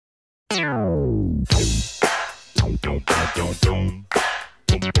Hey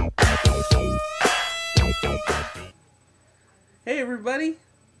everybody,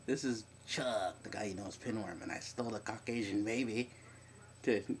 this is Chuck, the guy who knows Pinworm, and I stole a Caucasian baby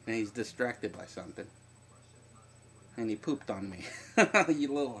and he's distracted by something. And he pooped on me.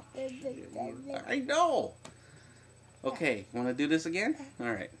 You little... I know! Okay, want to do this again?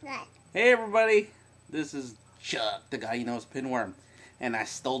 Alright. Hey everybody, this is Chuck, the guy who knows Pinworm, and I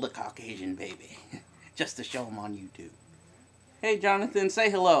stole the Caucasian baby just to show him on YouTube. Hey Jonathan, say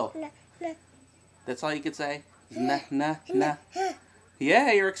hello. That's all you could say? Nah, nah, nah.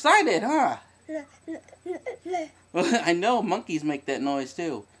 Yeah, you're excited, huh? Well, I know monkeys make that noise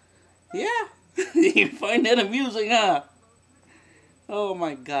too. Yeah, you find that amusing, huh? Oh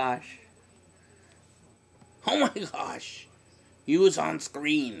my gosh. Oh my gosh. You is on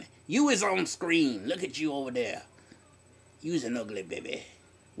screen. You is on screen. Look at you over there. You's an ugly baby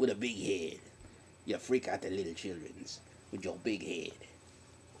with a big head. You freak out the little childrens with your big head.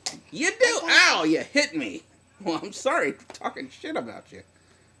 You do? Ow, you hit me. Well, I'm sorry for talking shit about you.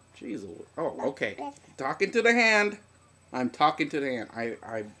 Jeez. Oh, okay. Talking to the hand. I'm talking to the hand.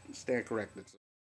 I stand corrected.